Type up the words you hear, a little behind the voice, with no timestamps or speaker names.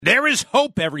There is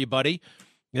hope, everybody.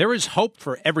 There is hope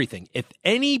for everything.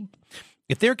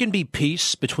 If there can be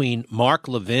peace between Mark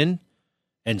Levin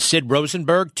and Sid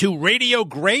Rosenberg, two radio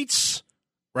greats,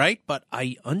 right? But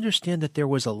I understand that there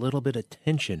was a little bit of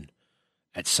tension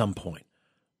at some point.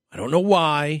 I don't know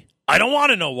why. I don't want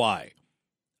to know why.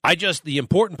 The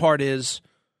important part is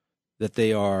that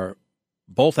they are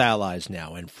both allies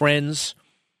now and friends.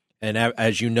 And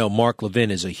as you know, Mark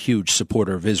Levin is a huge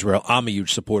supporter of Israel. I'm a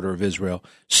huge supporter of Israel.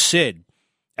 Sid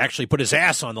actually put his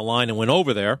ass on the line and went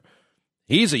over there.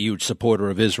 He's a huge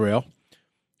supporter of Israel.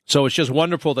 So it's just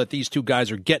wonderful that these two guys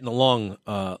are getting along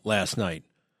last night.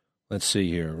 Let's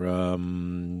see here.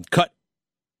 Cut.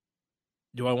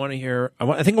 Do I want to hear?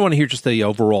 I think I want to hear just the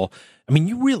overall. I mean,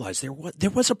 you realize there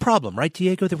was a problem, right,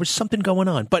 Diego? There was something going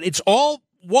on. But it's all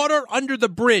water under the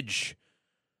bridge.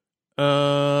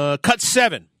 Cut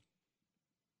 7.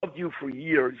 Loved you for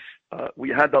years. We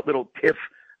had that little tiff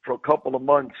for a couple of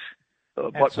months.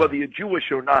 But whether you're Jewish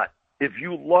or not, if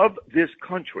you love this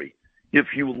country, if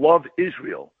you love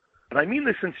Israel, and I mean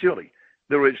this sincerely,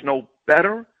 there is no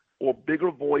better or bigger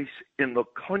voice in the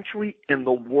country, in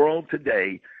the world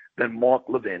today than Mark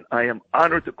Levin. I am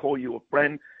honored to call you a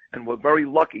friend, and we're very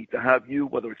lucky to have you,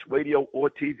 whether it's radio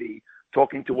or TV,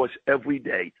 talking to us every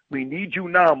day. We need you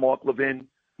now, Mark Levin,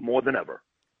 more than ever.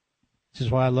 This is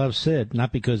why I love Sid,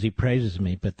 not because he praises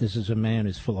me, but this is a man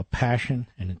who's full of passion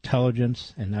and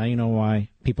intelligence, and now you know why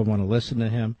people want to listen to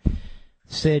him.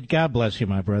 Sid, God bless you,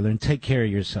 my brother, and take care of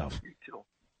yourself. You too.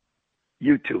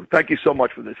 You too. Thank you so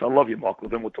much for this. I love you, Mark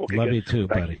Levin. We'll talk again. Love you too,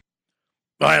 buddy.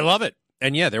 I love it.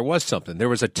 And yeah, there was something. There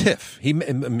was a tiff. He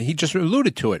just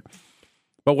alluded to it.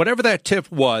 But whatever that tiff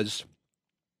was,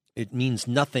 it means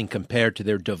nothing compared to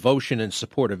their devotion and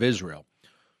support of Israel,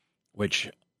 which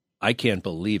I can't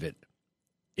believe it,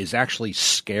 is actually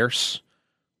scarce.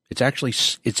 It's actually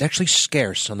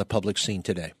scarce on the public scene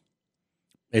today.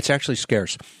 It's actually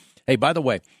scarce. Hey, by the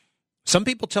way, some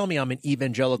people tell me I'm an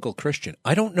evangelical Christian.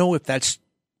 I don't know if that's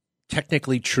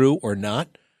technically true or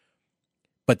not,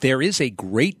 but there is a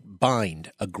great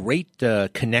bind, a great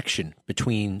connection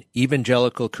between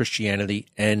evangelical Christianity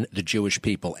and the Jewish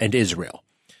people and Israel.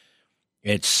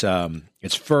 It's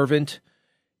fervent.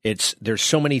 There's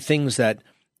so many things that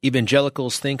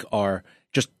evangelicals think are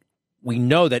just, we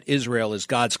know that Israel is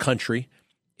God's country.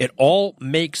 It all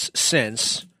makes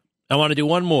sense. I want to do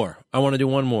one more.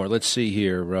 Let's see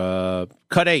here.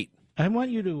 Cut 8. I want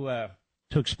you to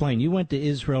explain. You went to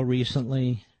Israel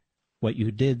recently, what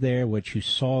you did there, what you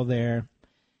saw there,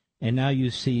 and now you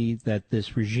see that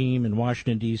this regime in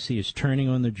Washington, D.C. is turning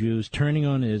on the Jews, turning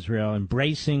on Israel,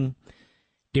 embracing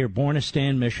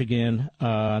Dearbornistan, Michigan.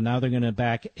 Now they're going to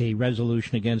back a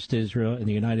resolution against Israel in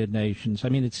the United Nations. I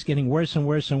mean, it's getting worse and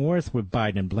worse and worse with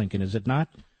Biden and Blinken, is it not?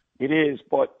 It is,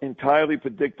 but entirely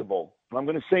predictable. And I'm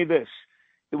going to say this.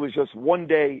 It was just one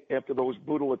day after those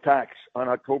brutal attacks on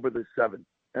October the 7th,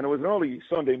 and it was an early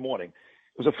Sunday morning.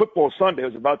 It was a football Sunday. I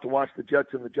was about to watch the Jets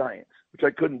and the Giants, which I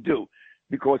couldn't do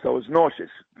because I was nauseous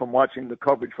from watching the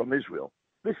coverage from Israel.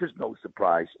 This is no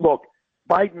surprise. Look,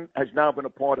 Biden has now been a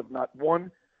part of not one,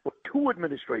 but two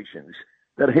administrations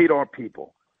that hate our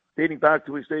people. Dating back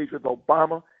to his days with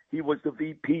Obama, he was the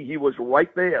VP. He was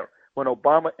right there when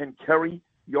Obama and Kerry,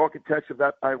 the architects of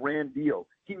that Iran deal,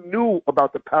 he knew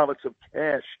about the pallets of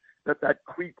cash that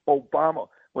creep Obama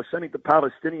was sending to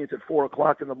Palestinians at 4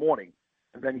 o'clock in the morning.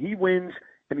 And then he wins,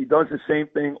 and he does the same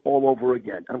thing all over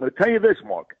again. And I'm going to tell you this,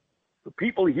 Mark. The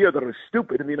people here that are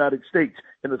stupid in the United States,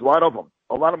 and there's a lot of them,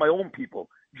 a lot of my own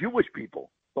people, Jewish people,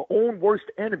 the own worst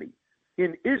enemy,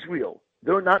 in Israel,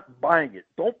 they're not buying it.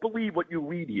 Don't believe what you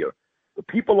read here. The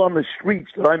people on the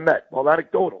streets that I met, while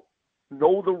anecdotal,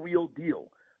 know the real deal.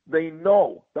 They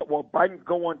know that while Biden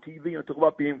go on TV and talk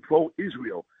about being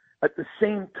pro-Israel, at the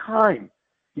same time,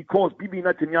 he calls Bibi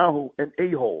Netanyahu an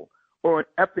a-hole or an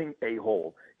effing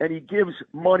a-hole, and he gives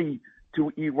money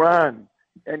to Iran,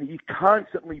 and he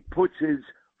constantly puts his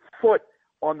foot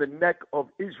on the neck of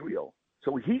Israel.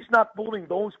 So he's not fooling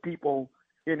those people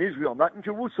in Israel, not in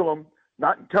Jerusalem,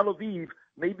 not in Tel Aviv,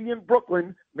 maybe in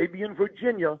Brooklyn, maybe in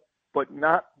Virginia, but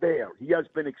not there. He has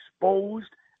been exposed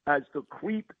as the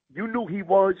creep you knew he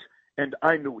was, and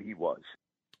I knew he was.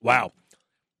 Wow.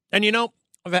 And you know,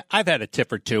 I've had a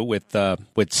tiff or two with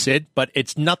Sid, but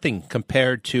it's nothing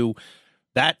compared to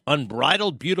that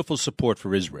unbridled, beautiful support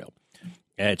for Israel.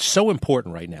 And it's so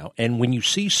important right now. And when you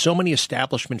see so many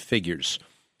establishment figures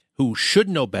who should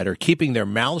know better, keeping their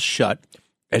mouths shut,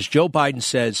 as Joe Biden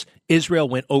says, Israel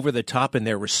went over the top in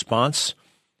their response.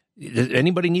 Does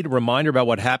anybody need a reminder about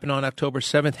what happened on October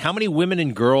 7th? How many women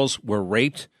and girls were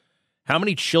raped? How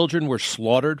many children were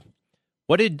slaughtered?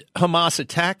 What did Hamas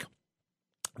attack?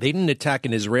 They didn't attack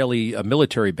an Israeli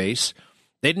military base.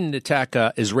 They didn't attack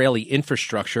Israeli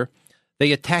infrastructure.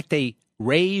 They attacked a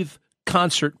rave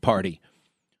concert party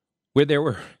where there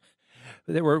were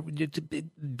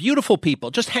beautiful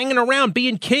people just hanging around,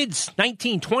 being kids,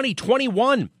 19, 20,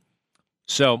 21.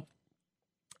 So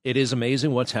it is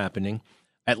amazing what's happening.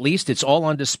 At least it's all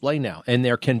on display now. And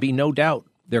there can be no doubt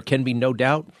that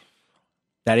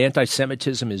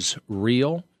anti-Semitism is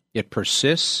real. It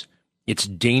persists. It's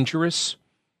dangerous.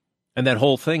 And that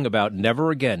whole thing about never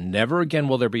again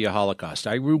will there be a Holocaust.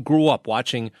 I grew up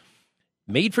watching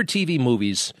made-for-TV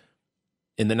movies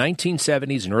in the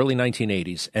 1970s and early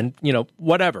 1980s. And,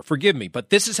 whatever, forgive me, but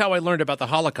this is how I learned about the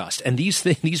Holocaust. And these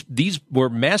were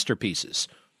masterpieces.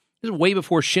 This is way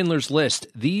before Schindler's List.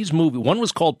 These movies, one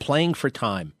was called Playing for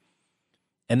Time.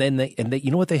 And then they,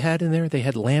 you know what they had in there? They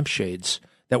had lampshades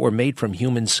that were made from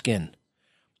human skin.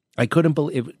 I couldn't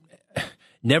believe it.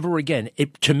 Never again.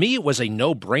 To me, it was a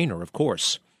no-brainer, of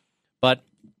course. But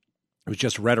it was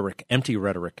just rhetoric, empty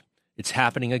rhetoric. It's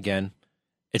happening again.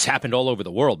 It's happened all over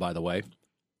the world, by the way.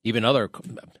 Even other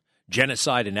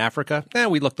genocide in Africa.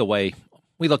 We looked the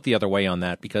other way on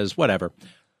that because whatever.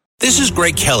 This is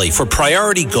Greg Kelly for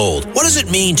Priority Gold. What does it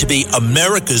mean to be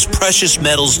America's precious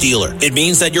metals dealer? It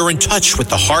means that you're in touch with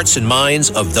the hearts and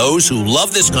minds of those who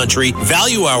love this country,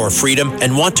 value our freedom,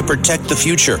 and want to protect the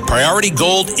future. Priority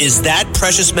Gold is that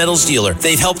precious metals dealer.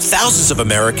 They've helped thousands of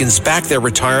Americans back their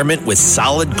retirement with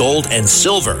solid gold and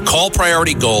silver. Call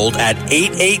Priority Gold at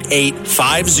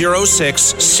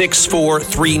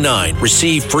 888-506-6439.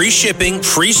 Receive free shipping,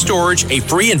 free storage, a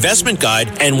free investment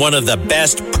guide, and one of the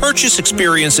best purchase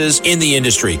experiences in the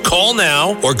industry. Call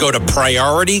now or go to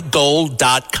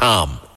PriorityGold.com.